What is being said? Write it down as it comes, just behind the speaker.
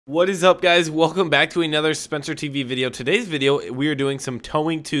What is up, guys? Welcome back to another Spencer TV video. Today's video, we are doing some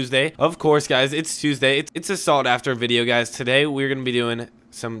Towing Tuesday. Of course, guys, it's Tuesday. It's a sought after video, guys. Today, we're going to be doing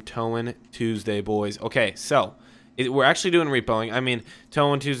some Towing Tuesday, boys. Okay, so we're actually doing repoing. I mean,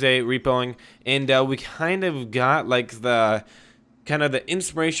 Towing Tuesday, repoing. And we kind of got like the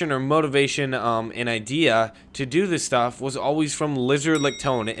inspiration or motivation and idea to do this stuff was always from Lizard Lick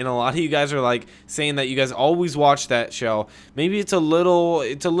Tone, and a lot of you guys are like saying that you guys always watch that show. Maybe it's a little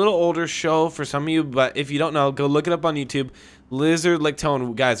older show for some of you, but if you don't know, go look it up on YouTube. Lizard Lick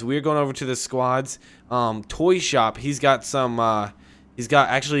Tone, guys. We're going over to the squad's toy shop. He's got some he's got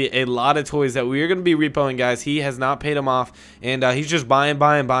actually a lot of toys that we're going to be repoing, guys. He has not paid them off, and he's just buying,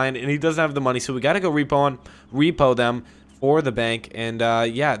 and he doesn't have the money, so we got to go repo them for the bank. And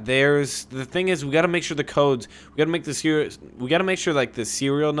yeah, there's the thing is, we got to make sure the codes, we got to make the serial, we got to make sure like the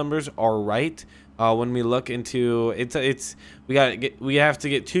serial numbers are right when we look into we have to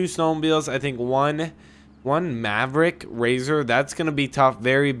get 2 snowmobiles, I think one Maverick Razor. That's gonna be tough,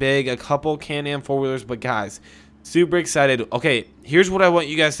 very big, a couple Can-Am 4-wheelers. But guys, super excited. Okay, here's what I want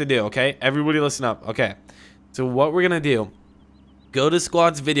you guys to do. Okay, everybody listen up. Okay, so what we're gonna do, go to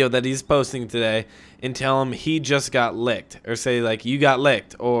Squad's video that he's posting today and tell him he just got licked, or say like you got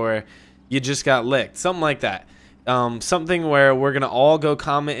licked or you just got licked, something like that. Something where we're gonna all go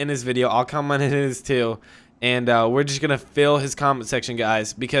comment in his video. I'll comment in his too, and we're just gonna fill his comment section,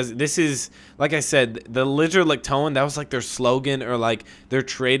 guys, because this is, like I said, the Lizard Lick Tone, that was like their slogan or like their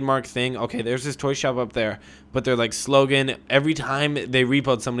trademark thing. Okay, there's this toy shop up there, but their like slogan every time they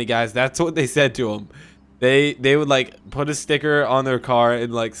repoed somebody, guys, that's what they said to him. They would like put a sticker on their car,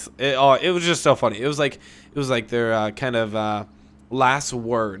 and like it was just so funny. It was like their kind of last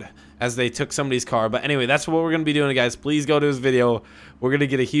word as they took somebody's car. But anyway, that's what we're gonna be doing, guys. Please go to his video. We're gonna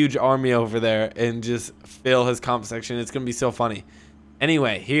get a huge army over there and just fill his comment section. It's gonna be so funny.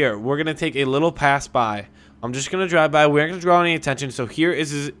 Anyway, here we're gonna take a little pass by. I'm just gonna drive by. We're not gonna draw any attention. So here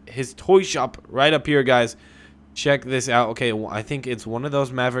is his toy shop right up here, guys. Check this out. Okay, well, I think it's one of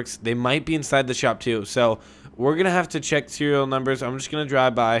those Mavericks. They might be inside the shop too, so we're gonna have to check serial numbers. I'm just gonna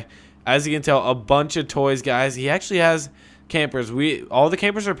drive by. As you can tell, a bunch of toys, guys. He actually has campers. All the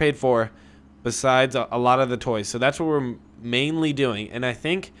campers are paid for, besides a lot of the toys. So that's what we're mainly doing. And I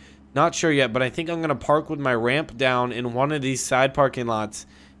think, not sure yet, but I think I'm gonna park with my ramp down in one of these side parking lots.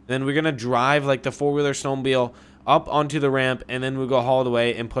 Then we're gonna drive like the 4-wheeler snowmobile up onto the ramp, and then we'll go haul it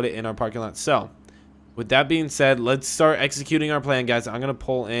away and put it in our parking lot. So with that being said, let's start executing our plan, guys. I'm gonna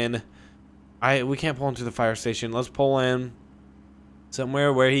pull in. We can't pull into the fire station. Let's pull in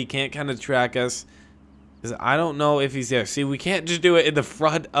somewhere where he can't kind of track us, because I don't know if he's there. See, we can't just do it in the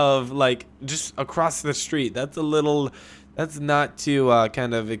front of, like, just across the street. That's not too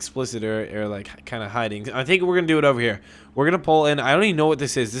kind of explicit or like kind of hiding. I think we're gonna do it over here. We're gonna pull in. I don't even know what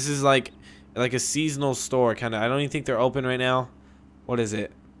this is. This is like a seasonal store kind of. I don't even think they're open right now. What is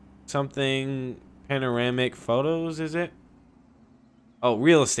it? Something panoramic photos, is it? Oh,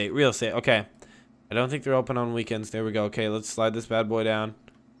 real estate. Okay, I don't think they're open on weekends. There we go. Okay, let's slide this bad boy down.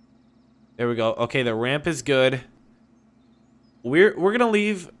 There we go. Okay, the ramp is good. We're gonna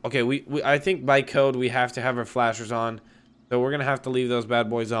leave. Okay, I think by code we have to have our flashers on, so we're gonna have to leave those bad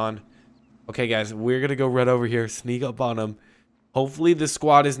boys on. Okay, guys, we're gonna go right over here, sneak up on them. Hopefully the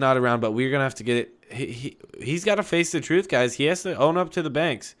squad is not around, but we're gonna have to get it. He's got to face the truth, guys. He has to own up to the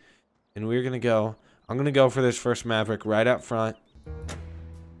banks. And we're gonna go. I'm gonna go for this first Maverick right up front.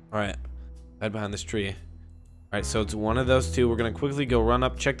 All right, right behind this tree. All right, so it's one of those two. We're gonna quickly go run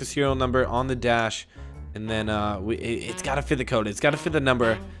up, check the serial number on the dash, and then it's gotta fit the code. It's gotta fit the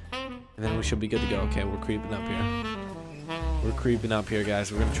number, and then we should be good to go. Okay, we're creeping up here.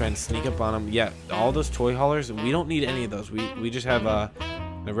 Guys. We're gonna try and sneak up on them. Yeah, all those toy haulers. We don't need any of those. We just have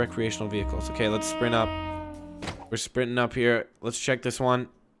the recreational vehicles. Okay, let's sprint up. We're sprinting up here. Let's check this one.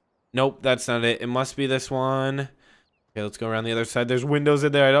 Nope, that's not it. It must be this one. Okay, let's go around the other side. There's windows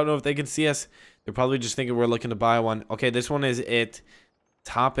in there. I don't know if they can see us. They're probably just thinking we're looking to buy one. Okay, this one is it.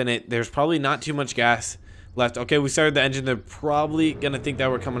 Top in it. There's probably not too much gas left. Okay, we started the engine. They're probably gonna think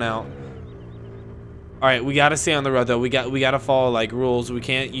that we're coming out. All right, we gotta stay on the road though. We gotta follow like rules. You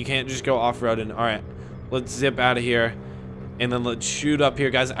can't just go off-roading. All right, let's zip out of here, and then let's shoot up here,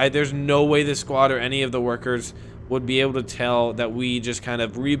 guys. There's no way the squad or any of the workers would be able to tell that we just kind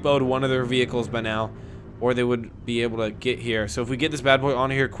of repoed one of their vehicles by now, or they would be able to get here. So if we get this bad boy on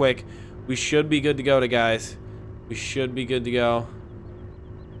here quick, we should be good to go, guys. We should be good to go.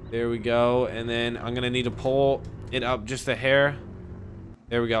 There we go. And then I'm gonna need to pull it up just a hair.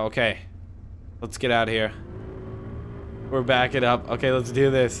 There we go. Okay, let's get out of here. We're backing up. Okay, let's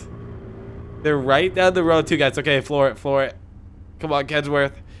do this. They're right down the road too, guys. Okay, floor it. Come on,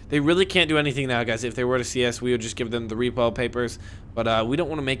 Kedsworth. They really can't do anything now, guys. If they were to see us, we would just give them the repo papers. But we don't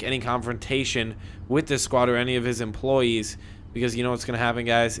want to make any confrontation with this squad or any of his employees, because you know what's gonna happen,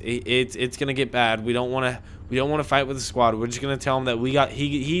 guys. It's gonna get bad. We don't want to fight with the squad. We're just gonna tell him that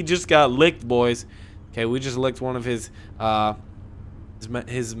he just got licked, boys. Okay, we just licked one of his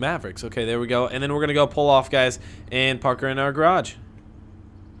Mavericks. Okay, there we go. And then we're gonna go pull off, guys, and park her in our garage.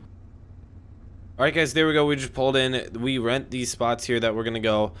 Alright, guys, there we go. We just pulled in. We rent these spots here that we're gonna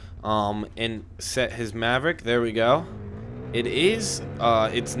go and set his Maverick. There we go. It is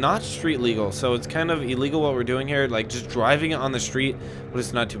it's not street legal, so it's kind of illegal what we're doing here, like just driving it on the street, but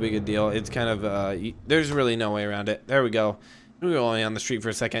it's not too big a deal. It's kind of there's really no way around it. There we go. We were only on the street for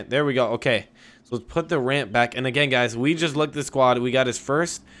a second. There we go. Okay, so let's put the ramp back. And again, guys, we just looked at the squad. We got his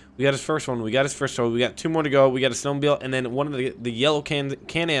first one. We got his first one. We got 2 more to go. We got a snowmobile, and then one of the yellow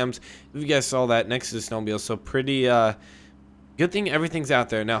Can-Ams. If you guys saw that, next to the snowmobile. So pretty good thing everything's out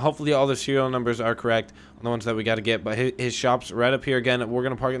there. Now, hopefully all the serial numbers are correct on the ones that we got to get. But his shop's right up here again. We're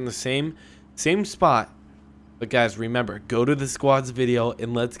gonna park it in the same spot. But guys, remember, go to the squad's video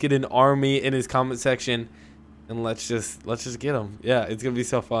and let's get an army in his comment section. And let's just get them. Yeah, it's gonna be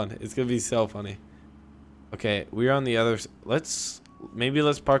so fun. It's gonna be so funny. Okay, we're on the other. Let's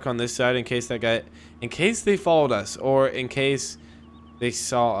park on this side in case they followed us, or in case they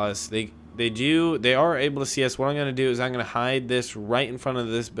saw us. They are able to see us. What I'm gonna do is I'm gonna hide this right in front of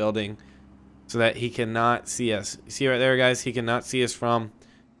this building, so that he cannot see us. You see right there, guys? He cannot see us from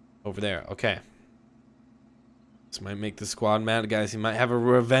over there. Okay. This might make the squad mad, guys. He might have a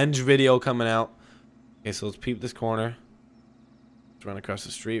revenge video coming out. Okay, so let's peep this corner. Let's run across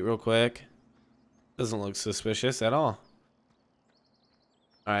the street real quick. Doesn't look suspicious at all.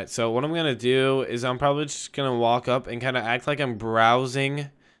 Alright, so what I'm going to do is I'm probably just going to walk up and kind of act like I'm browsing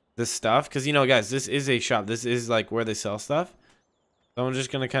the stuff. Because, you know, guys, this is a shop. This is, like, where they sell stuff. So I'm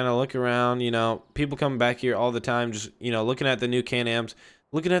just going to kind of look around. You know, people come back here all the time. Just, you know, looking at the new Can-Ams.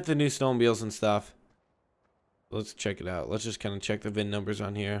 Looking at the new snowmobiles and stuff. Let's check it out. Let's just kind of check the VIN numbers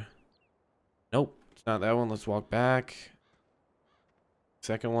on here. Nope. It's not that one. Let's walk back.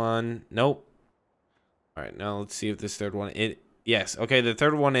 Second one. Nope. All right, now let's see if this third one. Yes. Okay, the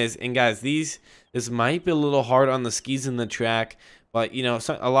third one is. And guys, this might be a little hard on the skis in the track, but you know,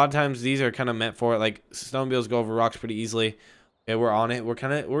 a lot of times these are kind of meant for it. Like snowmobiles go over rocks pretty easily. Okay, we're on it.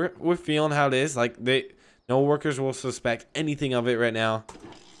 We're feeling how it is. Like no workers will suspect anything of it right now.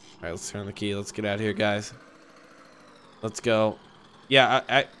 All right, let's turn the key. Let's get out of here, guys. Let's go.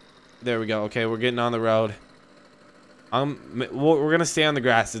 Yeah, there we go. Okay, we're getting on the road. We're gonna stay on the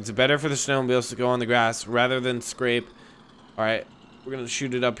grass. It's better for the snowmobiles to go on the grass rather than scrape. All right, we're gonna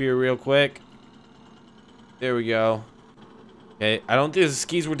shoot it up here real quick. There we go. Okay, I don't think the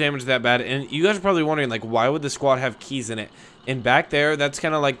skis were damaged that bad. And you guys are probably wondering, like, why would the squad have keys in it? And back there, that's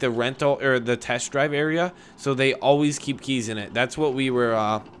kind of like the rental or the test drive area. So they always keep keys in it. That's what we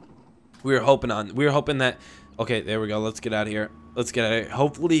were hoping on. We were hoping that. Okay, there we go. Let's get out of here. Let's get out of here.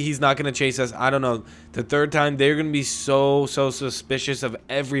 Hopefully he's not going to chase us. I don't know. The third time, they're going to be so suspicious of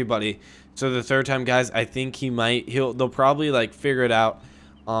everybody. So the third time, guys, I think they'll probably like figure it out.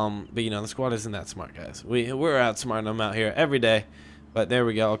 But you know, the squad isn't that smart, guys. We're outsmarting them out here every day. But there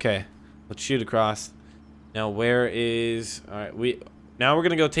we go. Okay, let's shoot across. Now where is? All right, now we're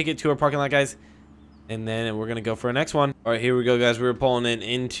gonna go take it to our parking lot, guys, and then we're gonna go for our next one. All right, here we go, guys. We're pulling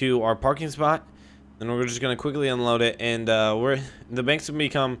into our parking spot. Then we're just gonna quickly unload it, and the bank's gonna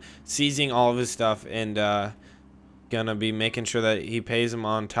become seizing all of his stuff, and gonna be making sure that he pays him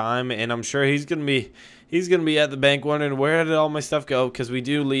on time. And I'm sure he's gonna be at the bank wondering, where did all my stuff go? Because we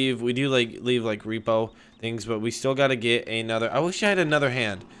do leave like repo things, but we still gotta get another. I wish I had another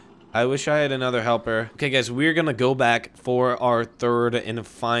hand. I wish I had another helper. Okay, guys, we're gonna go back for our third and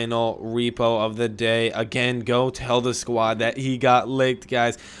final repo of the day. Again, go tell the squad that he got licked,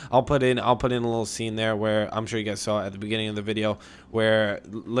 guys. I'll put in a little scene there where I'm sure you guys saw it at the beginning of the video, where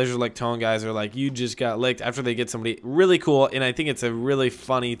Leisure Lake Tone guys are like, you just got licked, after they get somebody really cool. And I think it's a really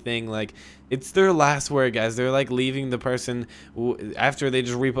funny thing. Like, it's their last word, guys. They're like leaving the person after they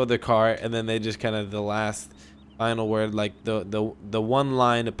just repoed their car, and then they just kind of the last final word, like the one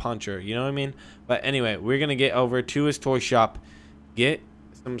line puncher, you know what I mean? But anyway, we're gonna get over to his toy shop, get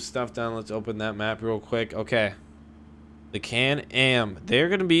some stuff done. Let's open that map real quick. Okay, the Can-Am, they're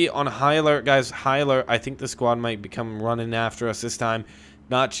gonna be on high alert, guys. High alert. I think the squad might become running after us this time.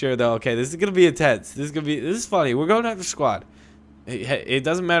 Not sure though. Okay, this is gonna be intense. This is funny. We're going after squad. It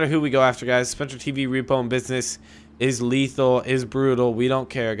doesn't matter who we go after, guys. Spencer TV repo and business is lethal, is brutal. We don't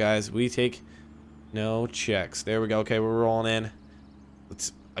care, guys. We take no checks. There we go. Okay, we're rolling in.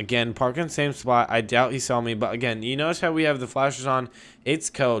 Again, park in the same spot. I doubt he saw me, but again, you notice how we have the flashers on? It's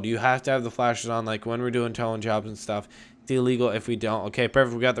code. You have to have the flashers on, like when we're doing towing jobs and stuff. It's illegal if we don't. Okay,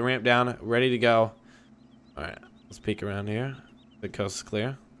 perfect. We got the ramp down, ready to go. All right, let's peek around here. The coast is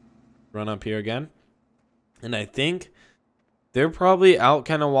clear. Run up here again. And I think they're probably out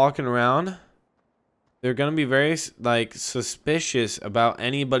kind of walking around. They're going to be very, like, suspicious about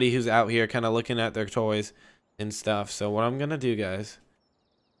anybody who's out here kind of looking at their toys and stuff. So what I'm going to do, guys,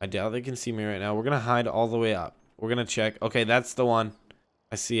 I doubt they can see me right now. We're going to hide all the way up. We're going to check. Okay, that's the one.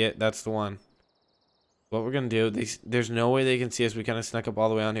 I see it. That's the one. What we're going to do, there's no way they can see us. We kind of snuck up all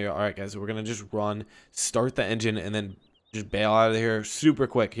the way on here. All right, guys, we're going to just run, start the engine, and then just bail out of here super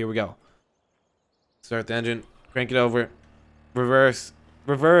quick. Here we go. Start the engine. Crank it over. Reverse.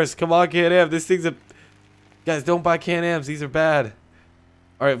 Reverse. Come on, Can-Am. This thing's a... Guys, don't buy Can-Ams. These are bad.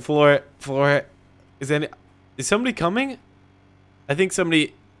 All right, floor it. Floor it. Is somebody coming? I think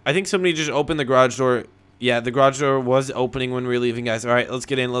somebody just opened the garage door. Yeah, the garage door was opening when we were leaving, guys. All right, let's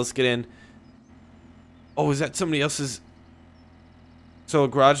get in. Let's get in. Oh, is that somebody else's? So,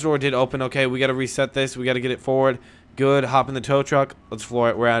 garage door did open. Okay, we got to reset this. We got to get it forward. Good. Hop in the tow truck. Let's floor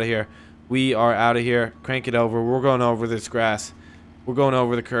it. We're out of here. We are out of here. Crank it over. We're going over this grass. We're going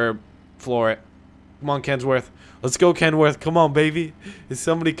over the curb. Floor it. Come on, Kensworth. Let's go, Kenworth. Come on, baby. Is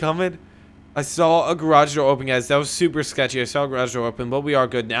somebody coming? I saw a garage door open, guys. That was super sketchy. I saw a garage door open, but we are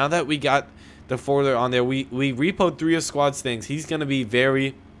good. Now that we got the four-wheeler on there, we repoed 3 of Squad's things. He's going to be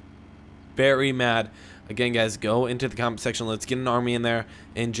very, very mad. Again, guys, go into the comment section. Let's get an army in there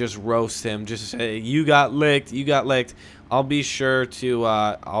and just roast him. Just say, you got licked. You got licked. I'll be sure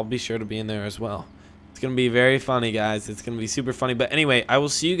to be in there as well. It's going to be very funny, guys. It's going to be super funny. But anyway, I will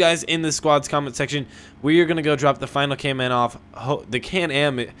see you guys in the Squad's comment section. We are going to go drop the final Can-Man off. The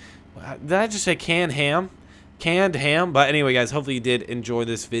Can-Am. Did I just say Can-Ham? Canned ham. But anyway, guys, hopefully you did enjoy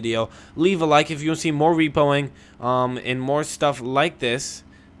this video. Leave a like if you want to see more repoing and more stuff like this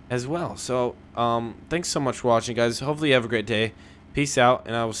as well. So, thanks so much for watching, guys. Hopefully you have a great day. Peace out,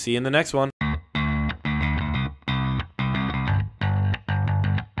 and I will see you in the next one.